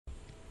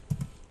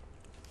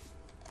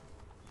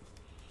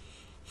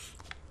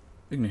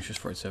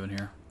Ignatius47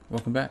 here.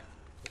 Welcome back.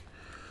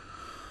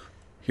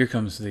 Here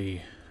comes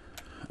the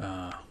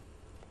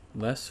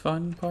less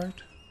fun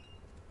part.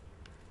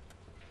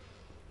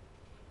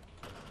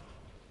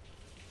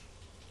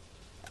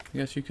 I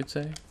guess you could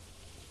say.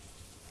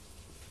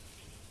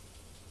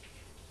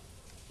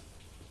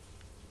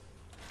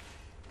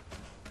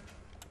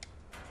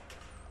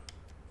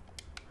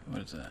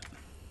 What is that?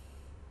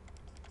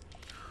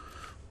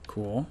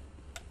 Cool.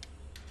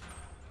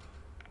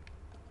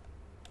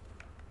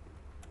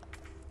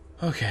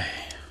 Okay.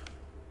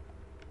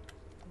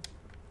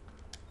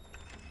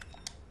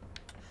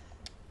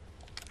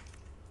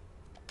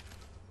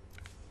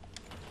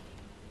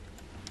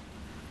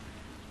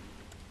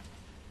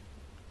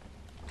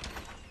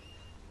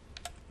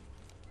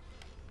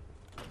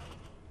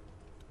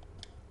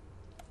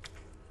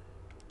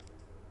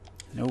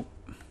 Nope.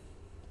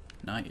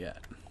 Not yet.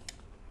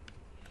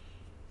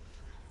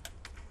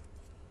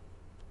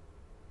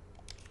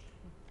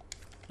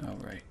 All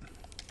right.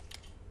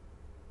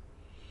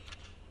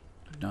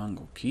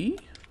 Dongle key.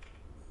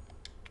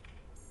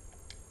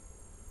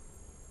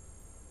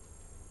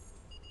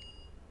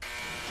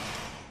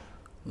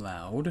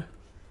 Loud.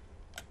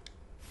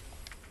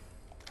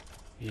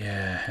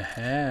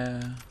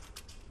 Yeah.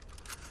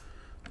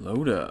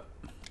 Load up.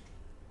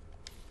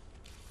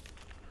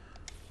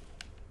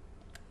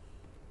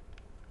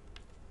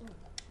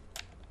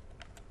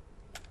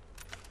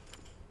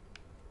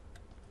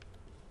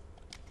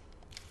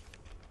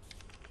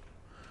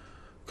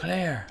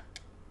 Claire.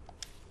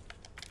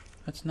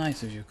 That's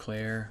nice of you,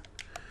 Claire.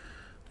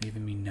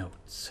 Leaving me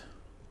notes.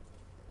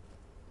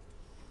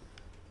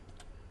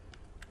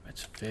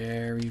 That's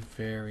very,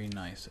 very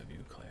nice of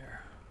you,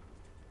 Claire.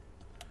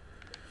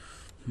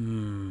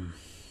 Do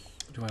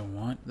I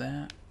want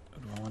that? Or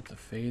do I want the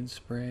fade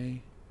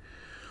spray?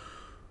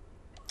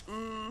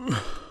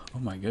 Oh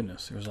my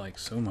goodness, there's like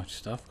so much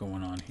stuff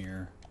going on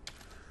here.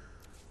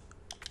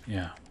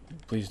 Yeah,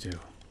 please do.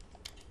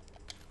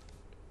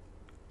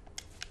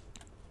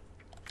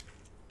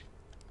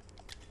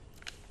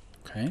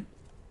 Okay.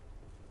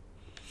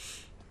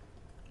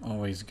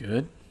 Always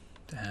good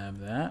to have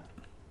that.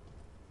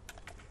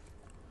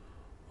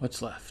 What's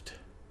left?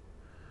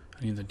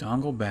 I need the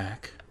dongle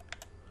back.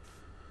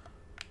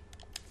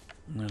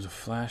 And there's a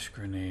flash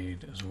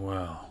grenade as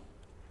well.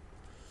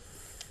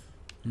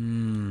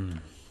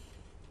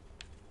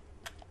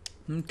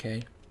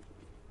 Okay.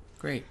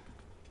 Great.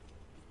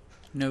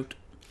 Note.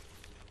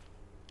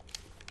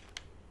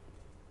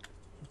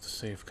 It's a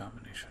safe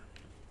combination.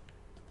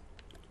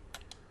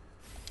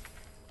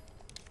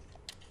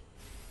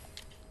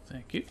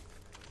 Thank you.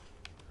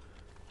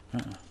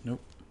 Nope.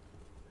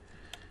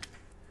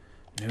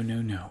 No,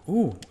 no, no.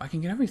 Ooh, I can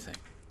get everything.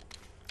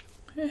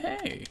 Hey,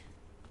 hey.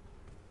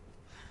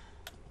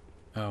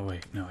 Oh,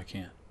 wait. No, I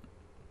can't.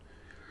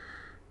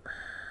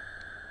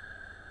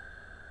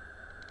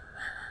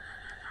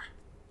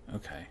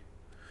 Okay.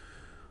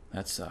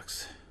 That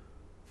sucks.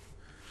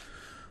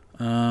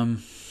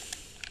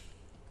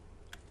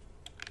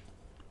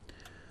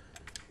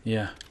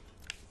 Yeah.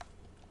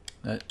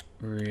 That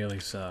really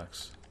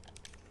sucks.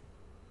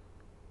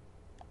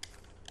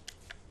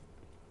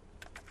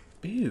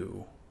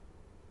 Ew.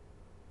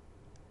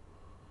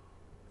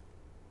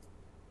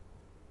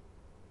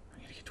 I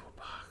need to get to a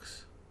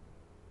box.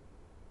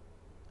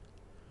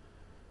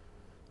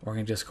 Or I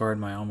can discard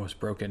my almost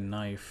broken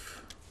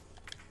knife.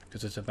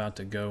 Because it's about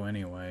to go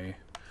anyway.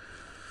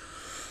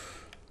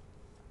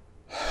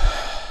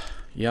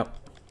 Yep.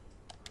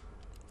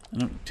 I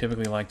don't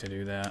typically like to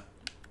do that.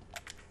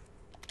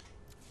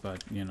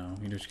 But, you know,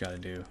 you just gotta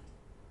do.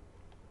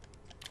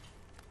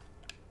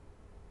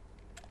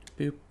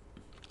 Boop.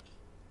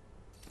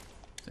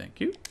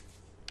 Thank you.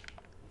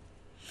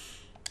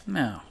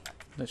 Now,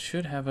 that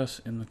should have us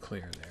in the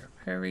clear there.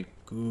 Very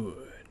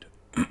good.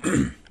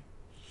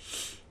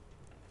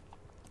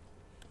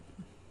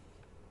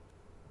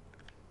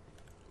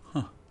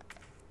 Huh.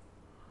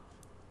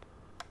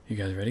 You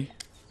guys ready?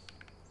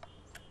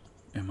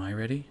 Am I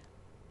ready?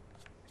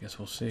 Guess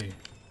we'll see.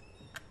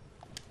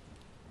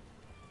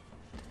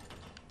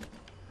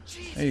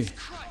 Hey.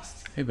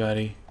 Hey,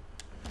 buddy.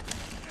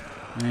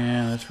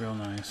 Yeah, that's real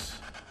nice.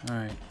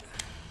 Alright.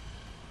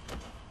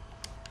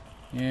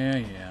 Yeah,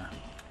 yeah.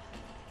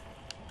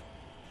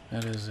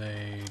 That is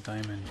a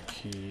diamond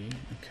key.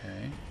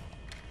 Okay.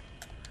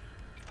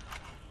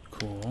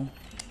 Cool.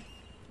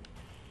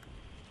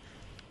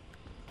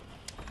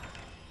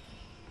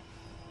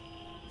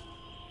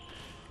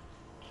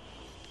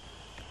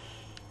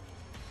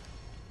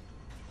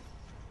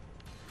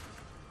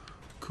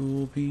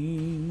 Cool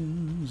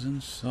beans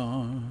and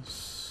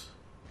sauce.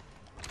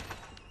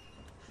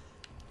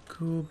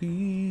 Cool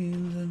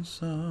beans and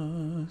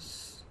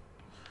sauce.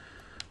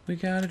 We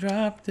gotta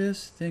drop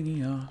this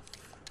thingy off.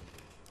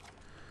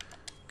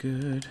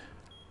 Good.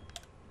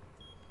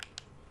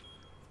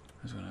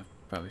 That's gonna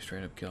probably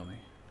straight up kill me.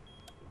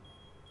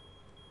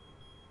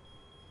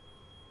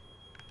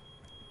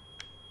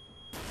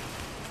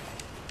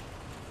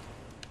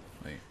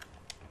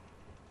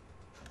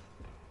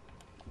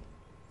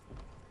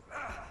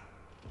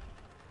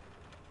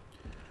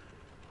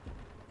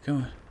 Come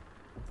on.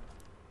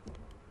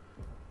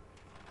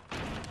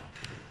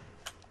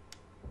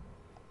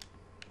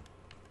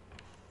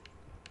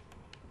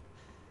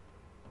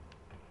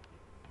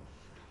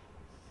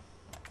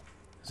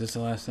 Is this the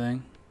last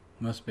thing?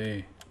 Must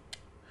be.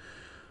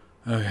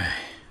 Okay.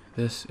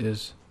 This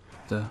is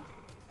the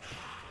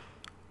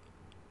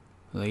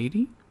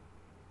lady?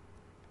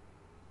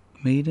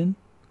 Maiden?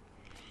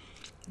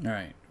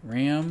 Alright.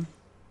 Ram.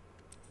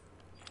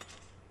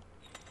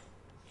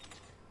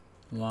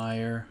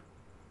 Lyre.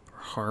 Or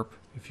harp,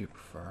 if you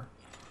prefer.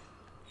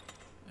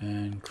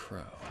 And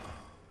crow.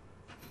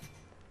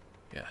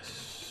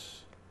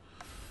 Yes.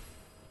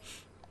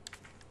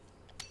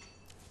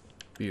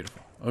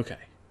 Beautiful. Okay.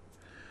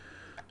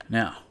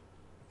 Now,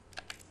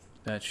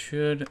 that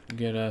should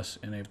get us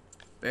in a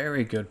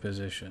very good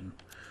position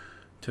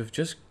to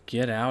just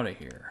get out of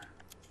here.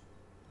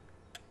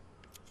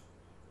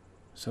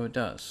 So it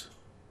does.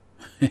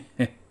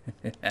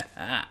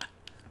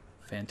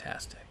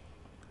 Fantastic.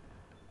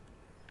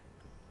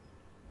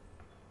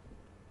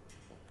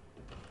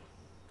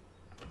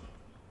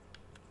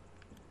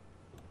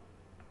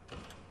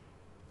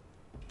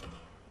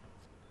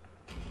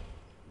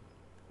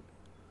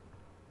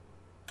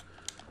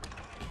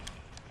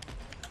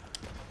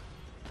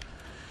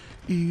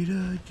 Eat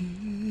a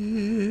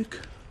dick,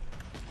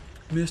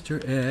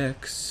 Mr.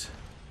 X.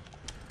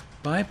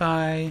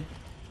 Bye-bye.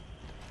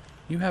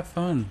 You have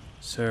fun,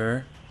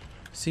 sir.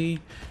 See,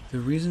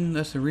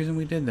 that's the reason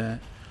we did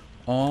that,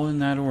 all in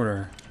that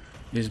order,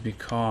 is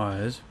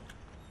because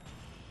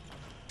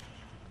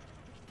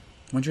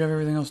once you have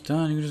everything else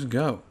done, you can just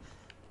go.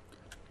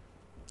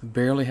 You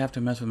barely have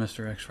to mess with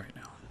Mr. X right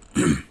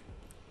now.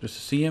 Just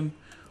to see him,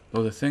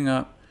 blow the thing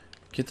up,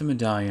 get the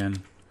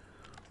medallion,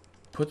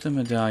 put the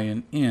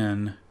medallion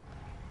in,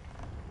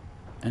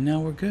 and now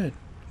we're good.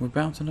 We're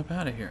bouncing up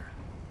out of here.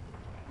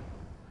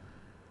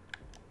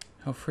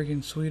 How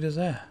freaking sweet is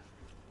that?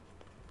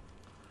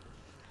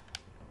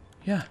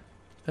 Yeah,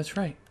 that's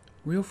right.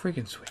 Real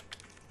freaking sweet.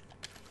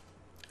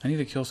 I need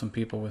to kill some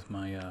people with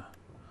my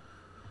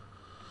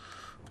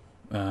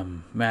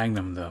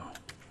Magnum, though.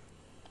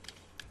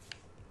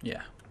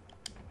 Yeah.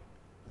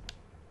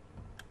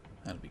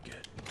 That'll be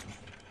good.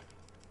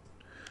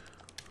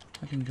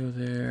 I can go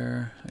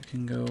there. I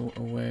can go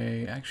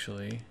away.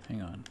 Actually,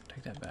 hang on.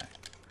 Take that back.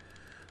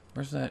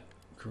 Where's that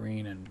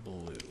green and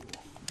blue?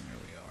 There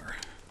we are.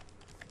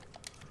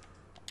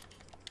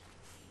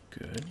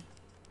 Good.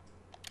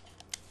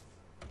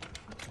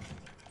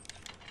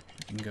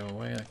 I can go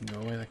away. I can go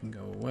away. I can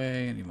go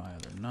away. I need my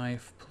other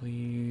knife,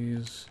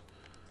 please.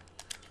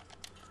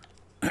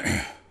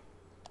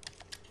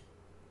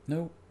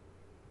 Nope.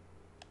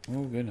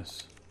 Oh,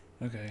 goodness.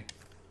 Okay.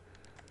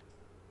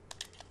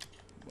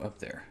 Up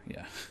there.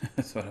 Yeah.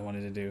 That's what I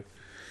wanted to do.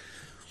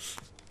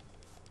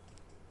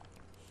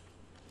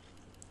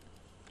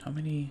 How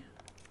many?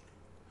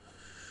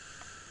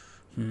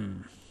 No.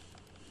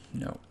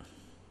 Nope,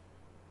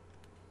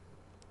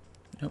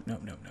 nope,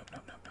 nope, nope,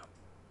 nope, nope, nope.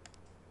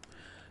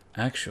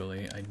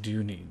 Actually, I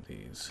do need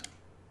these.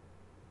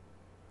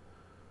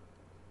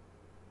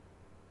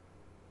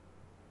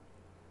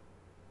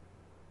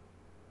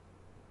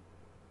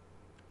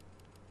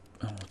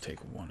 I will take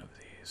one of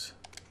these.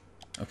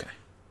 Okay.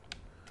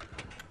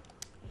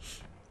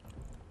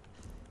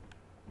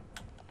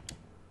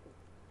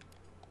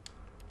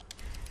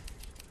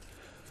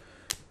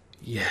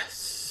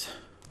 Yes.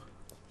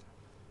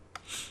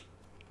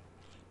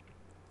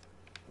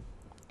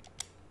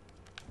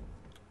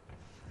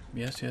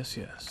 Yes, yes,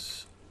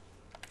 yes.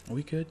 Are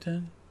we good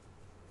then?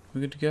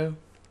 We good to go?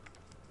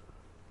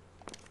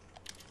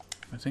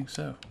 I think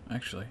so,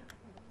 actually.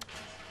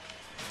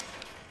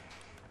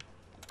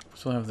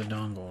 Still have the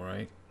dongle,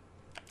 right?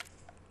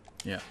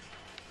 Yeah.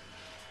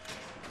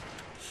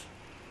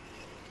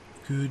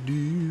 Good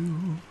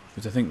deal.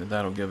 Because I think that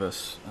that'll give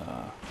us,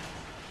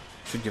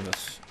 should give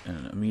us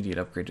an immediate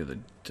upgrade to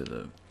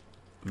the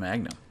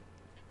Magnum,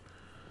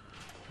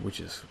 which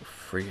is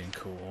freaking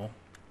cool,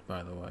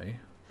 by the way.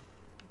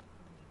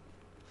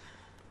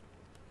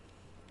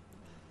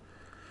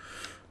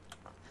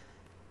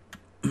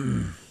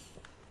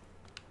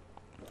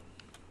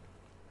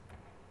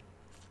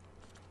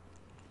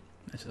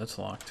 That's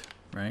locked,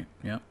 right?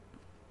 Yep.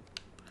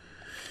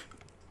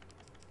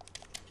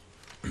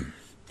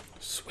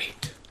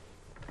 Sweet.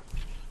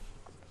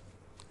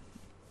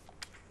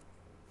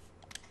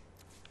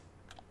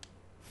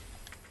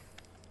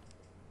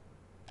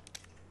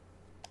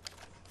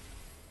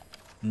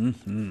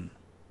 Mm-hmm.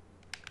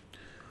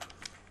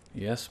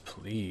 Yes,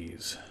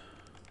 please.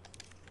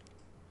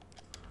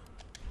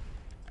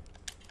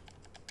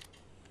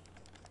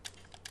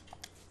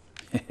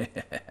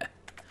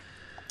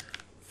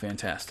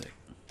 Fantastic.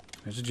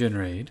 There's a gen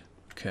raid.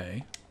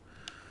 Okay.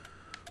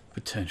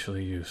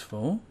 Potentially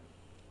useful.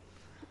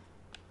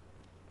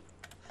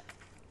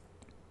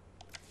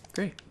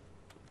 Great.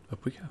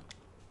 Up we go.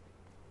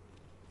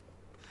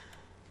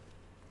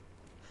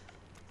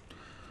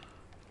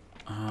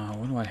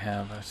 What do I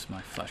have? That's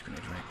my flash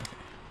grenade, right? Okay.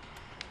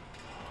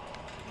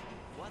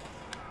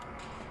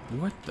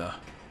 What the?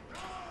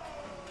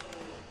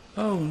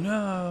 Oh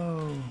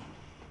no!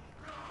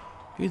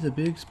 He's a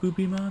big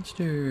spoopy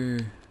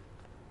monster.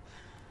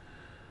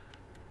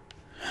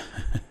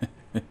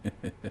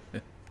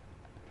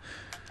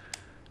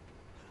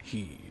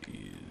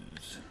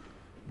 He's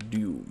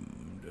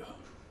doomed.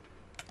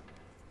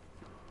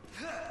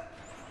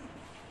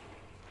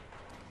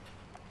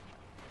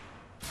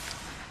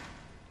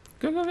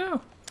 Go, go,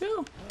 go!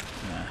 Go!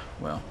 Nah,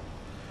 well,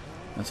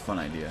 that's a fun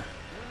idea.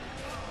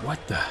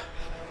 What the?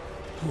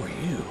 Who are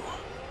you?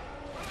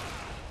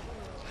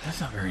 That's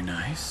not very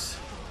nice.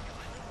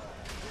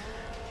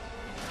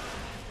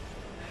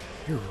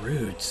 You're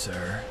rude,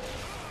 sir.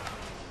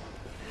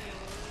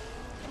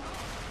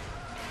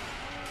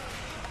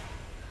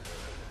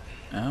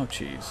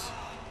 Ouchies.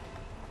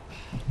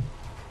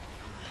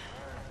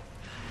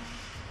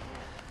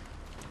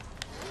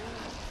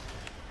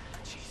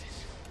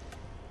 Jesus.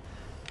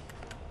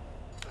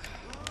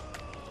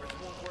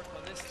 Won't work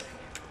on this thing.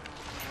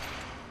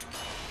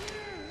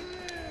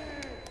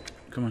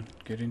 Come on,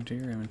 get into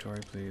your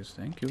inventory, please.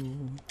 Thank you.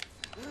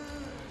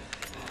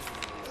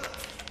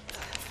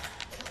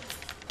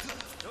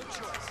 No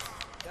choice.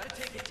 Gotta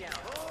take it down.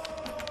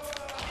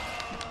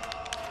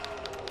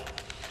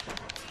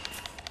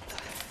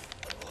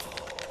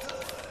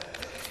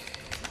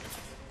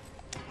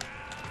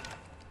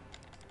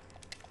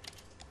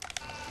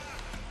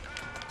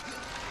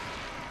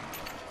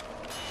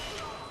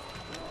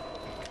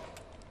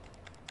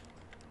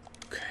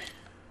 Okay.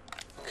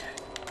 Okay.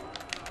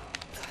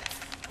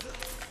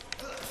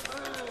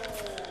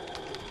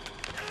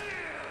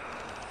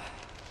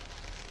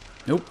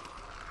 Nope.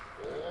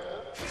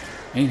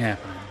 Ain't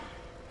happening.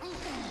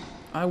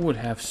 I would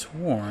have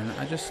sworn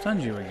I just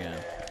stunned you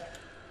again.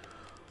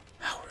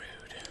 How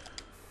rude.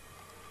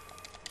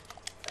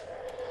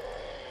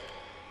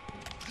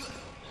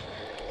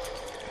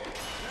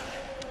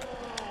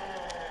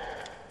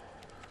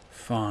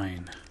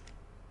 Fine.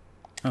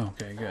 Oh,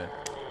 okay, good.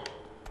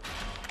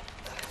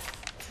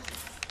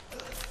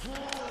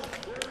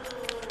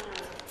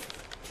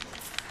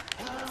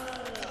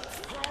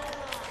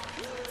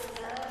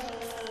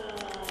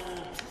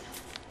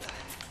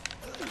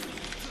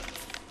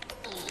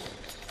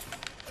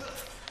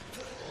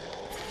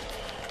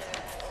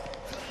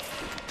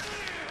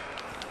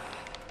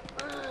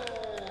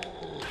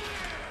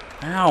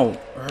 Ow!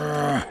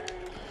 Urgh.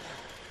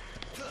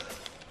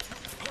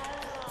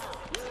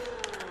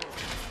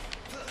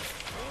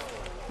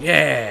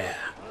 Yeah!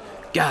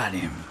 Got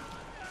him!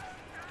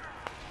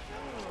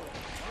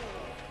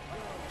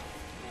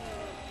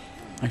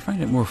 I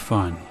find it more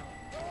fun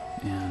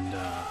and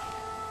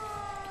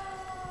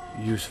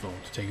useful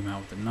to take him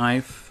out with a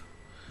knife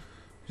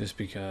just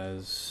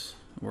because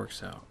it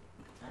works out.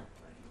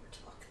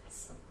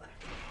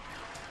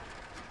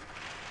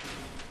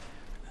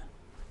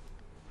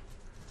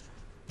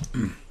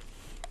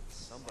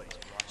 Somebody's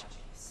watching.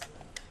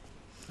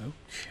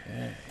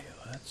 Okay,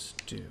 let's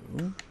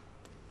do...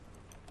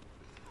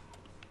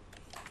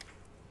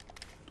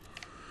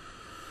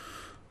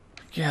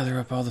 gather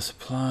up all the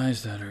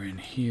supplies that are in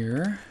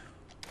here,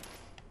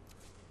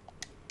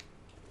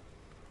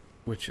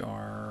 which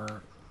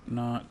are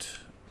not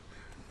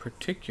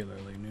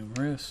particularly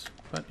numerous,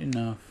 but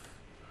enough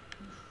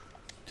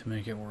to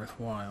make it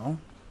worthwhile.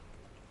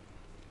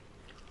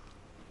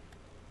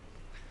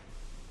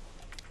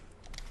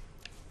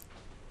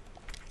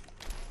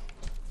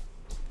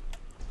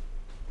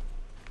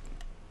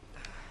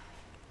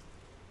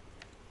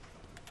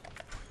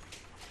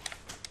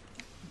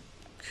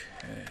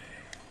 Okay.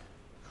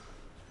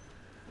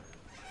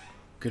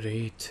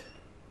 Great.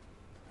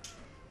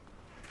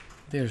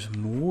 There's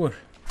more.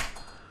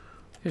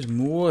 There's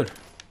more.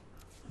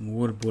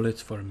 More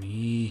bullets for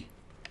me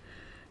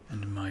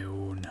and my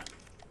own.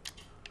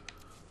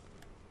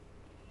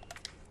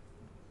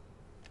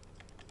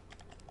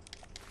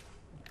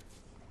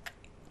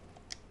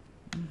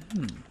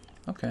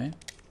 Okay.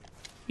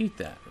 Eat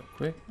that real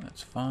quick.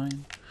 That's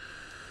fine.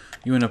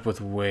 You end up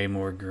with way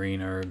more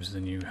green herbs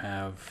than you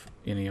have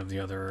any of the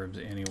other herbs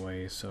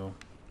anyway, so...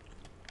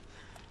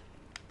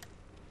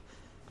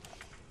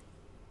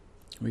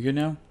 We good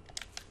now?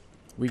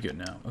 We good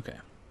now. Okay.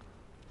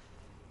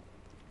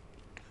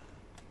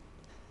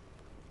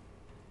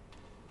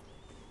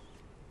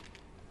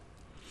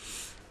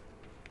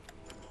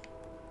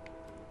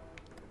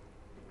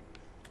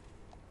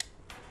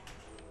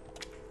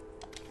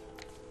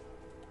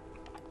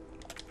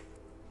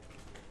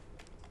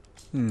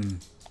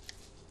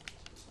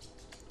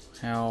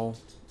 How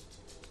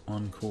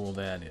uncool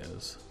that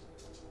is.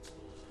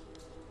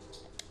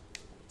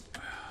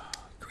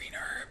 Green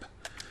herb.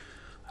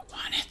 I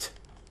want it.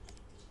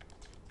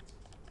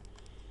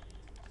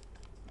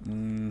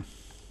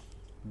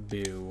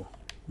 Boo.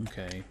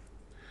 Okay.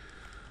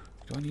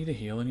 Do I need to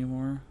heal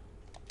anymore?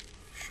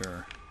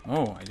 Sure.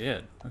 Oh, I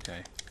did.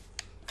 Okay.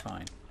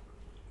 Fine.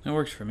 That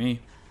works for me.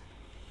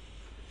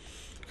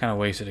 Kind of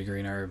wasted a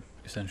green herb,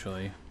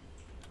 essentially.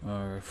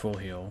 Or full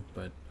heal,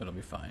 but it'll be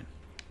fine.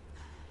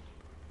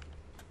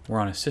 We're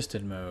on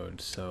assisted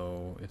mode,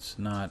 so it's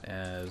not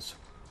as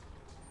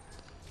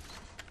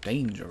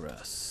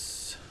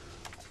dangerous.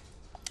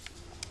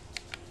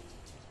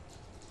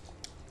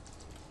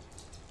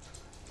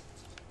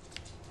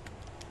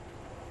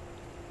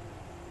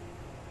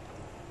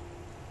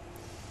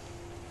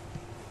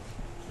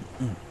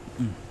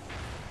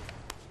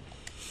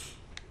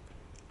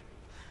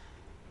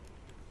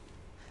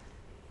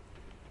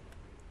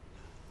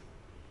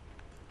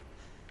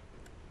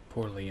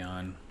 Poor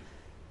Leon.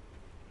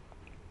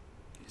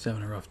 He's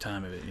having a rough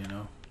time of it, you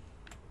know?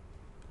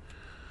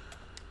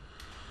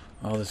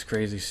 All this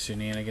crazy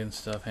shenanigan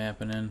stuff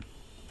happening.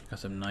 Got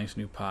some nice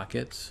new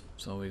pockets.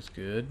 It's always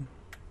good.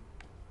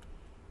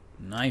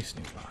 Nice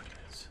new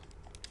pockets.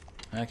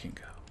 That can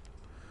go.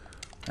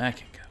 That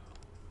can go.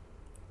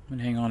 I'm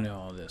gonna hang on to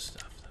all this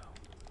stuff, though.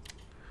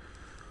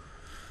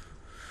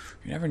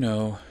 You never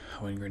know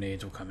when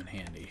grenades will come in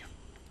handy.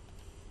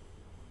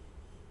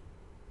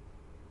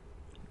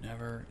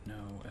 Never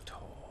know at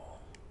all.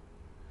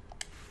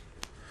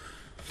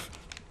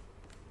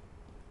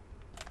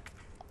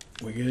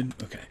 We good?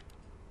 Okay.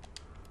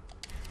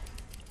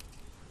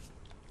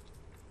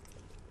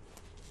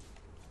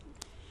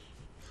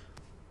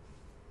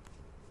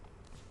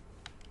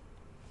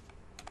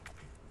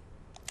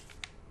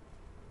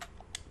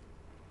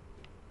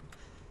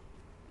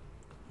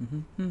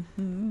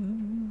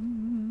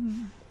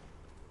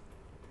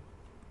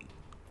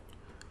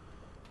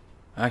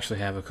 I actually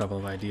have a couple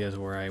of ideas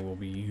where I will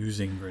be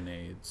using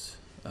grenades.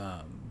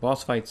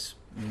 Boss fights,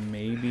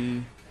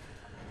 maybe,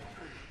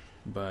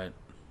 but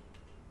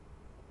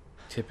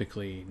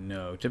typically,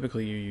 no.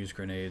 Typically, you use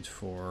grenades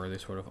for the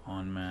sort of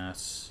en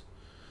masse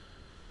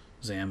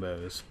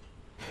Zambos.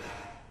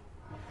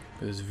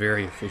 It's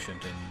very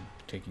efficient in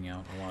taking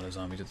out a lot of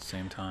zombies at the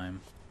same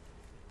time.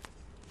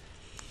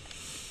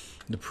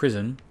 The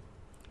prison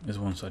is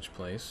one such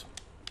place.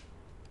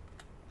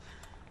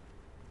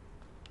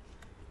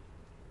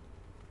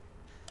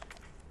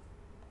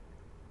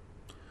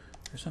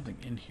 There's something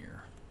in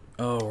here.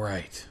 Oh,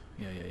 right.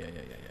 Yeah.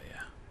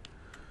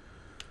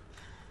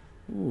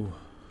 Ooh,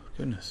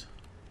 goodness.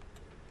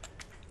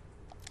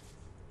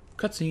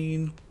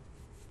 Cutscene.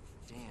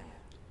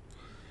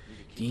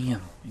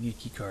 Damn, I need a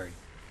key card.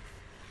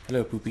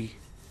 Hello, Poopy.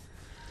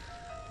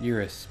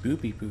 You're a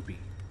spoopy poopy.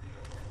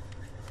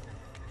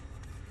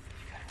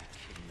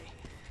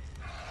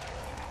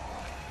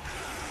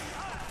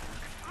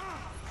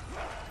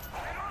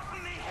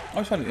 I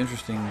always found it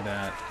interesting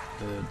that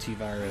the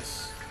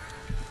T-virus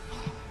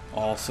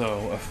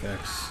also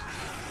affects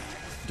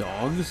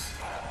dogs.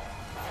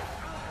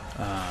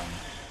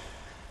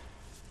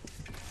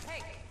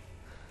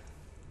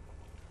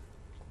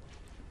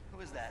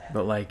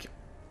 But like,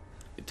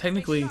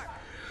 technically,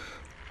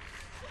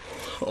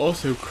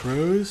 also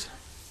crows.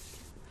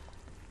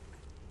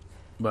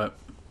 But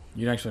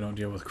you actually don't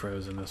deal with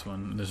crows in this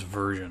one, this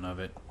version of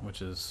it,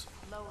 which is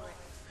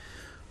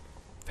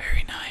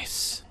very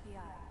nice.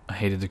 I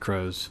hated the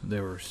crows. They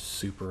were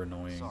super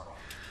annoying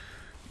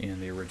in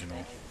the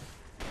original.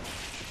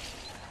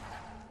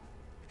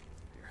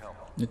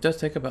 It does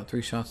take about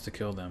 3 shots to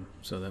kill them,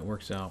 so that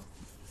works out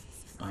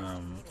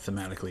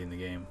thematically in the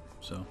game.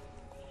 So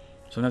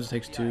sometimes it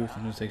takes 2,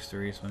 sometimes it takes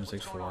 3, sometimes it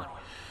takes 4.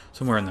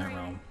 Somewhere in that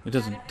realm. It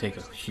doesn't take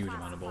a huge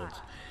amount of bullets.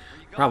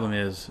 Problem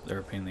is, they're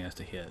a pain in the ass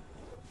to hit.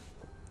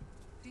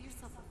 Do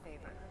yourself a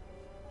favor.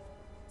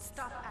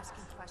 Stop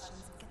asking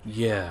questions.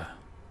 Yeah.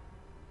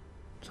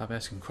 Stop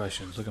asking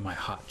questions. Look at my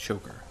hot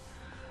choker.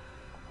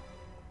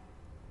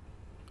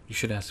 You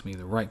should ask me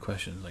the right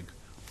questions, like,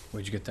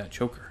 where'd you get that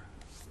choker?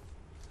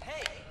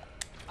 Hey,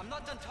 I'm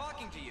not done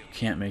talking to you.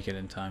 Can't make it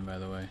in time, by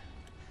the way.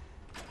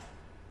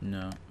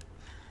 No.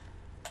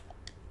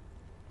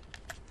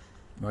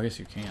 Well, I guess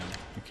you can.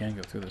 You can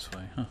go through this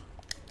way, huh?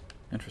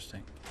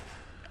 Interesting.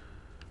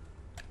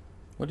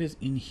 What is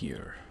in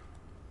here?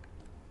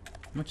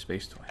 How much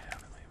space do I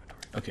have in my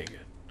inventory? Okay,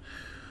 good.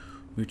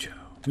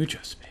 Mucho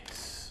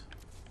space.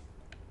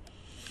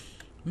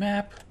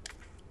 Map.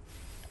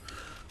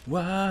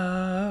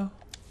 Wow.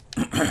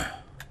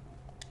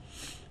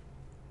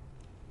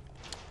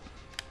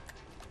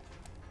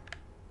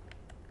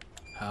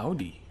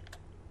 Howdy.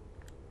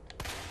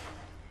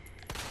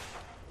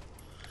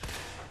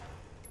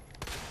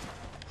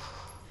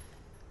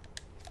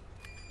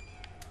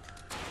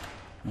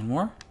 One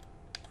more?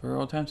 For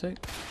old time's sake?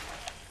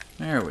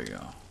 There we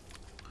go.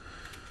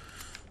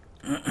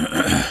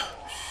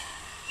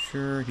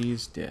 Sure,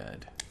 he's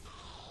dead.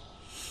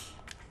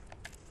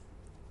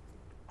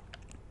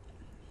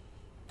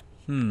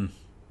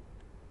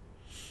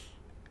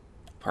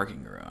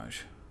 Parking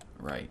garage.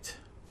 Right.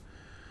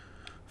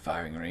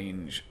 Firing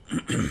range.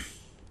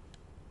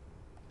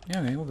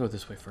 Yeah, okay, we'll go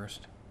this way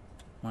first.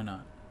 Why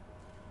not?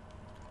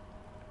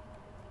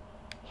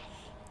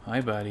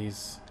 Hi,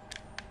 buddies.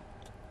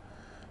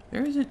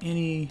 There isn't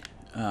any,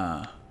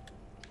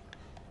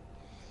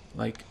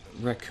 like,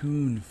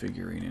 raccoon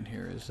figurine in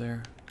here, is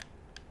there?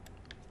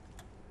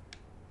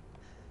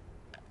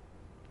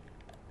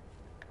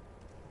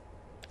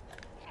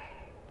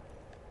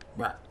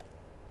 Rah.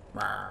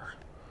 Rah.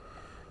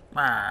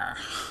 Rah.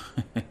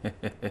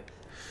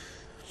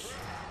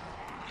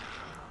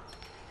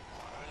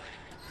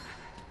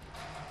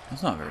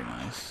 That's not very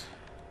nice.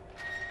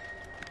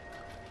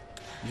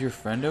 Is your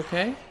friend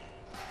okay?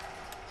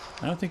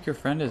 I don't think your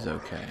friend is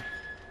okay.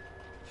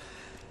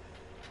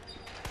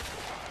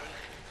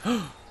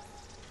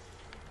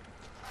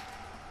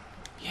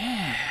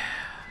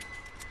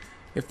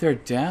 If they're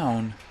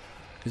down,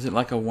 is it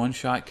like a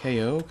one-shot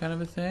KO kind of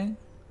a thing?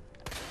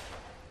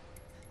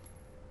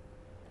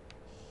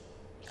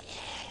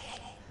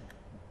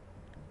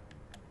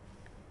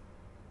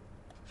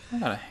 I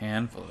got a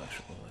handful of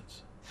extra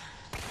bullets.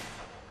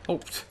 Oh.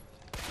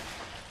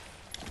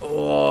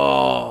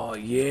 Oh,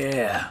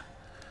 yeah.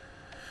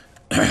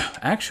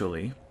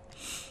 Actually,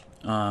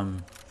 I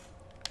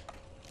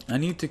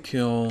need to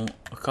kill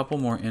a couple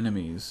more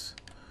enemies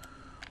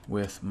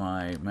with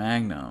my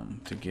Magnum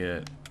to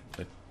get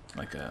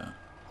like a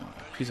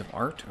piece of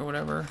art or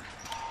whatever.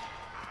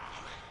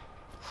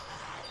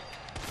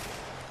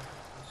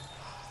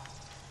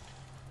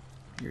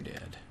 You're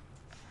dead.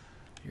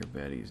 Your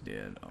Betty's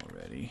dead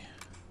already.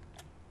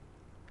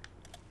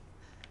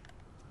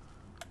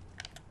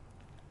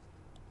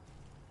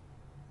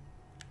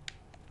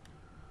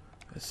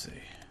 Let's see.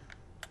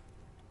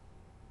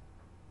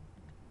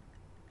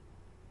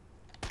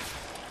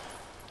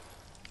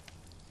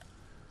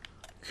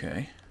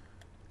 Okay.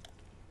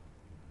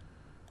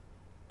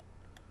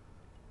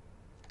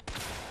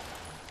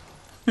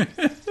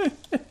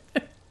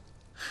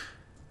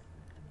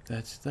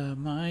 That's the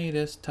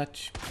Midas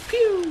touch.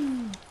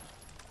 Pew!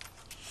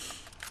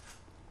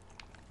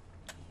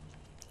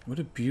 What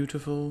a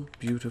beautiful,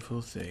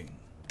 beautiful thing.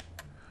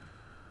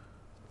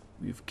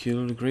 We've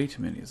killed a great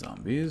many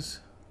zombies.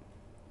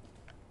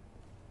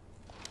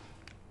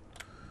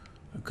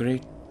 A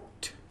great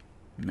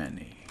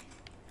many.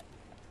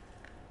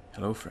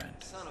 Hello, friend.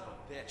 Son of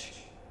a bitch.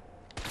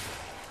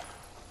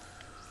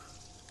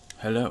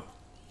 Hello.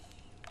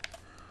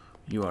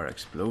 You are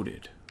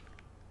exploded.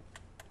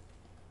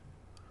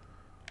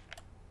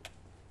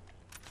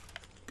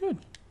 Good.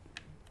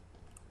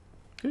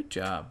 Good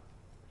job.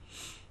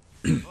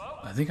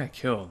 I think I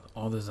killed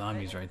all the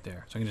zombies right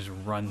there, so I can just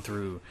run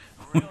through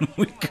when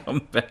we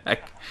come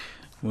back.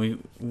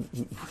 When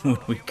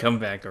we come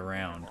back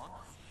around. Are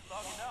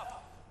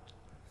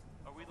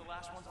we the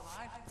last ones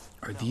alive?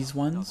 Are these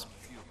ones?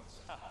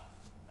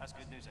 That's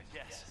good news, I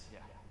guess.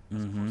 Yeah.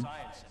 Mm-hmm.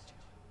 Irons sent you.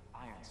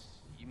 Irons?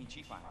 You mean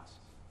Chief Irons?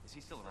 Is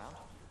he still around?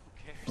 Who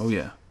cares? Oh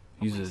yeah,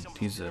 he's Hopefully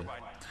someone's a there by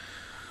now. What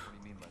do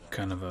you mean by that?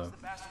 kind of a The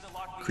bastard that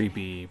locked me in.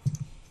 creepy,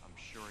 I'm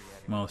sure he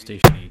had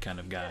molestation-y kind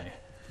of guy.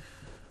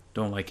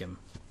 Don't like him.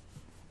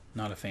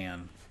 Not a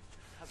fan.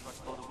 I was about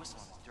to blow the whistle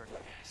on his dirty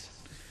ass.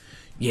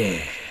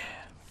 Yeah.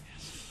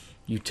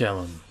 You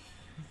tell him.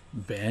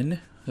 Ben? Is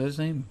that his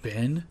name?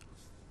 Ben?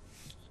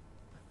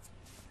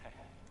 Hey,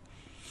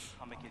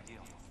 I'll make you a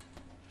deal.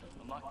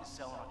 Unlock this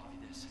cell and I'll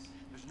give you this.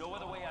 There's no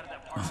other way out of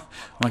that parking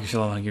Like, I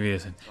want to give you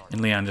this.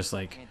 And Leon just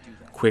like,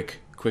 quick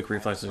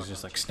reflexes,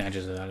 just like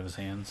snatches it out of his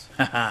hands.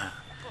 Haha.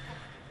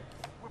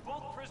 We're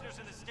both prisoners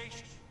in the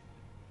station.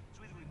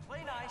 So either we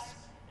play nice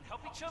and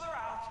help each other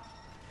out.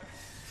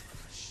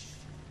 Shit.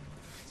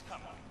 It's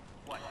coming.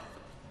 What?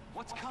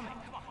 What's coming?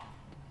 Come on.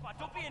 Come on,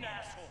 don't be an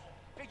asshole.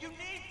 Hey, you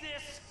need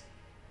this.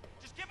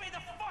 Just get me the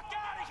fuck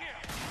out of here.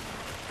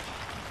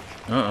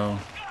 Uh-oh.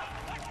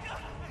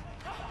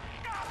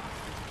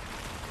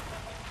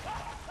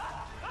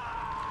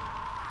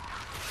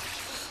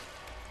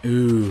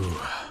 Ooh.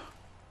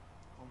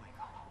 Oh my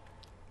god.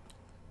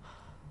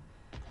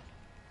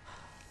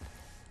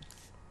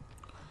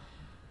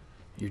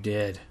 You're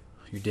dead.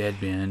 You're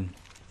dead, Ben.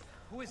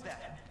 Who is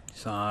that?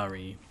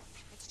 Sorry.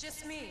 It's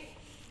just me.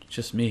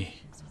 Just me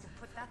So you can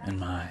put that and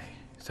my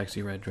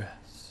sexy red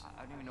dress.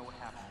 I don't even know what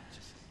happened. It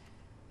just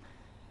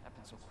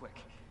happened so quick.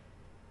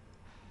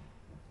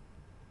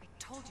 I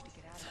told you to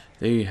get out of here.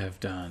 They have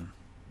done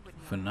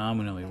Wouldn't you?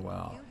 phenomenally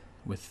well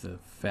with the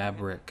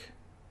fabric,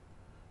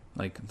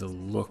 like the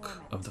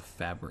look of the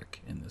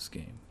fabric in this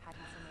game. Had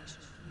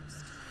information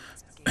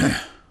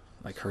used.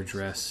 Like her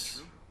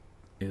dress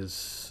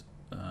is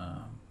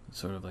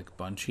sort of like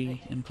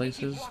bunchy in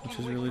places, which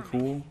is really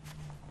cool.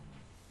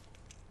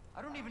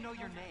 I don't even know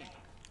your name.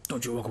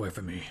 Don't you walk away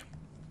from me.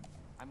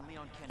 I'm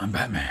Leon Kennedy. I'm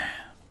Batman.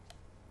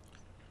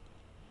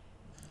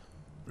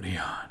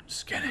 Leon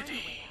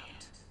Kennedy.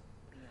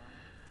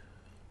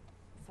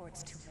 Before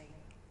it's too late.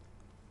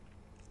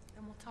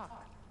 Then we'll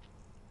talk.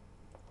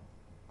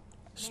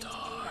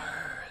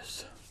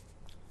 Stars.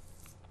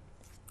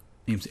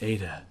 Name's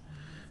Ada.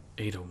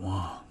 Ada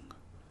Wong.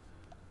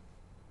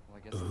 Well, I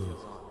guess the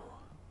deal's on.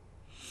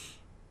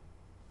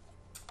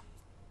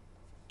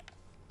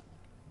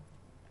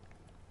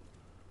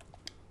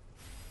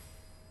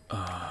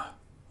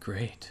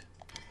 Great.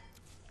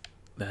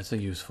 That's a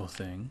useful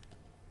thing.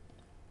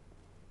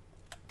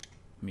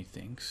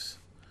 Methinks.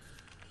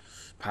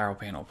 Power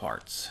panel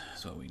parts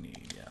is what we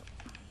need, yep.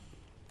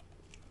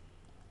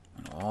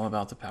 I know all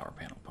about the power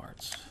panel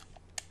parts.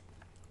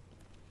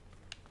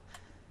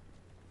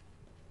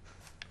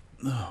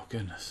 Oh,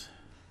 goodness.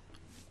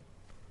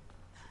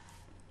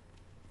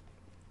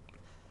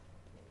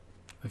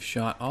 I've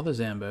shot all the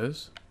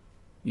Zambos,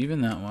 even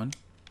that one.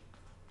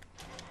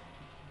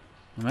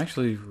 I'm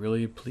actually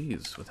really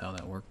pleased with how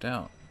that worked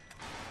out.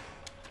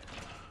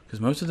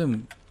 Because most of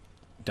them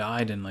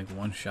died in like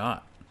one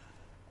shot.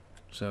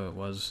 So it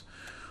was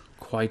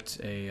quite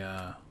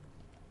a,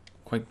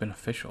 quite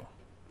beneficial.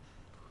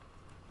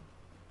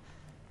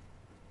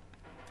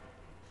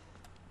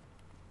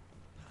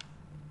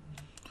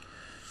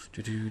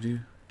 Do do do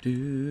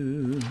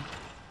do.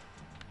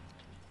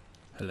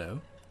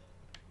 Hello?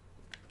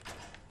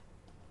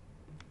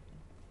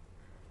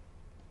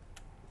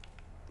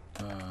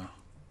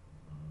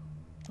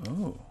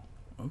 Oh,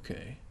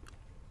 okay.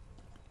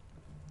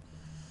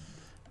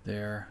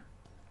 There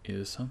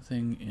is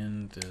something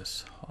in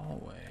this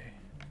hallway,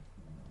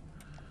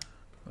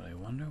 but I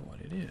wonder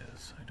what it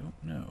is. I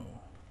don't know.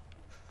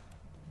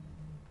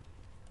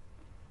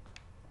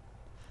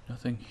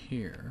 Nothing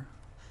here.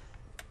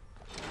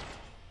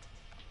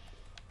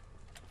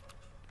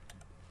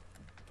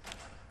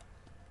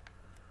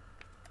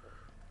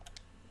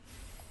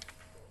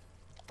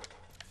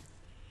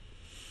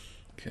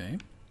 Okay.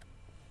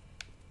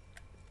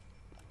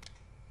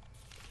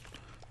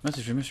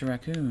 Message from Mr.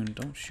 Raccoon.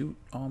 Don't shoot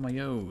all my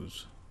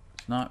yo's.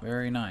 It's not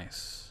very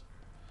nice.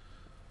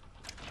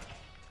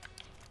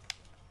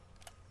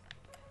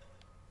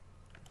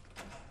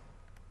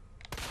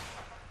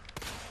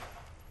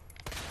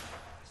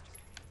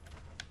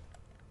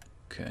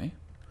 Okay.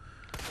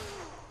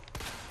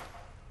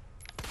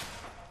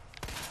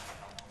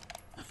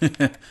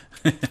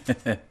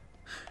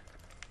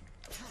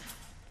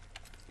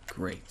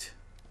 Great.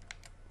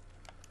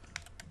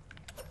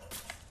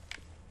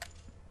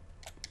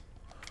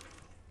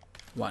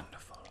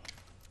 Wonderful.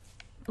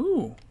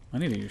 Ooh, I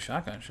need to use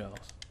shotgun shells.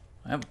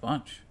 I have a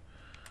bunch.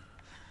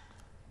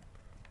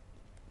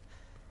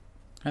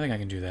 I think I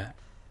can do that.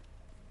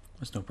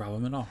 That's no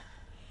problem at all.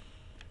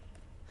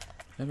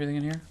 Everything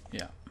in here?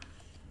 Yeah.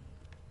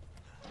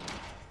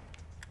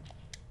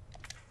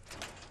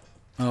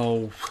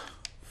 Oh,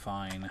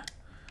 fine.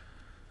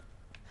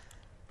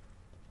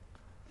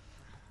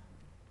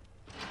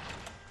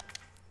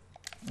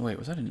 Wait,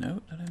 was that a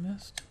note that I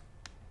missed?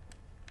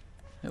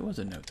 It was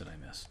a note that I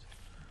missed.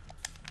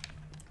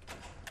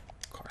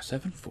 Car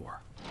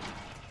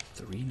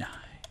 7439.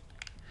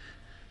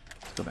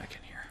 Let's go back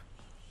in here.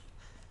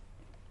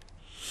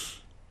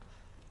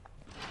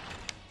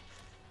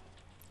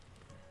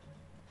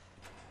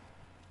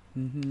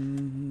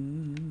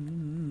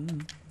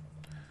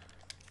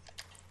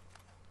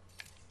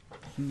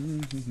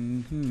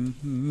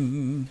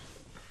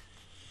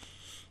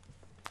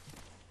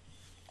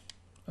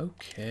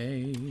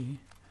 Okay.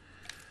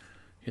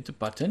 Hit the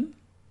button.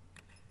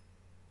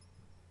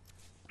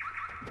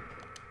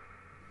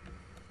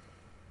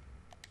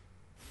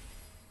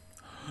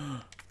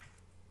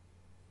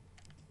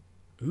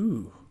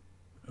 Ooh.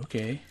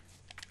 Okay.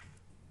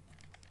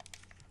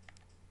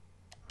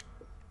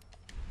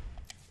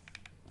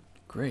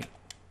 Great.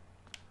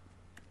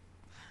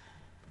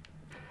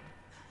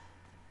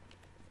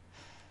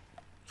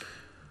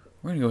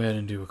 We're going to go ahead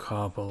and do a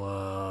couple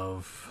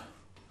of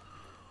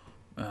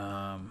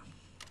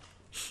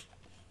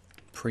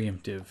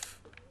preemptive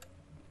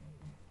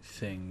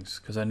things,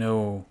 because I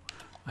know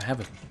I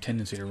have a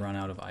tendency to run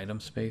out of item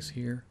space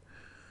here.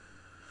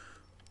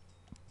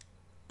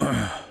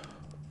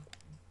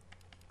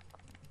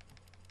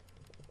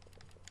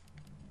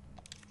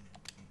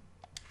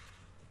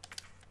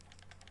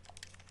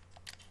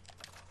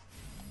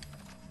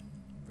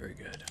 Very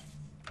good.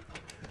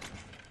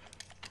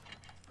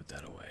 Put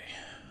that away.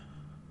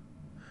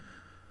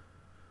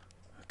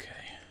 Okay.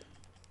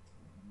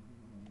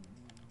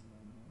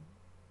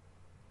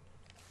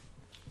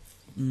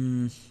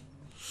 I'm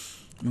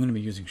going to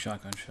be using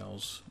shotgun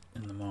shells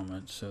in the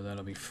moment, so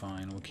that'll be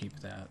fine. We'll keep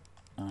that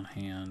on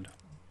hand.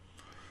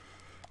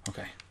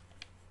 Okay.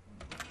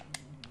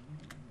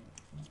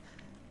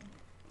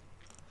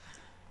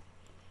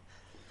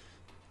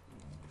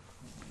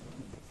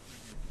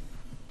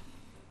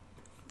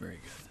 Very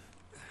good.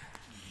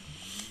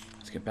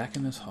 Let's get back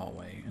in this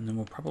hallway, and then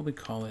we'll probably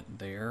call it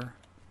there,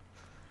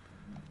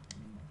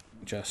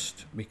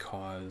 just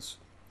because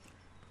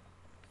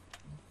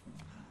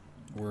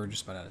we're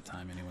just about out of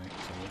time anyway,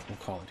 so we'll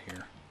call it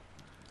here.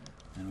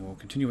 And we'll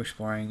continue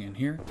exploring in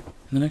here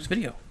in the next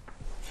video.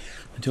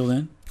 Until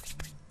then,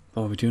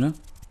 Bubba Tuna,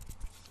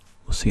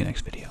 we'll see you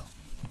next video.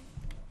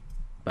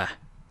 Bye.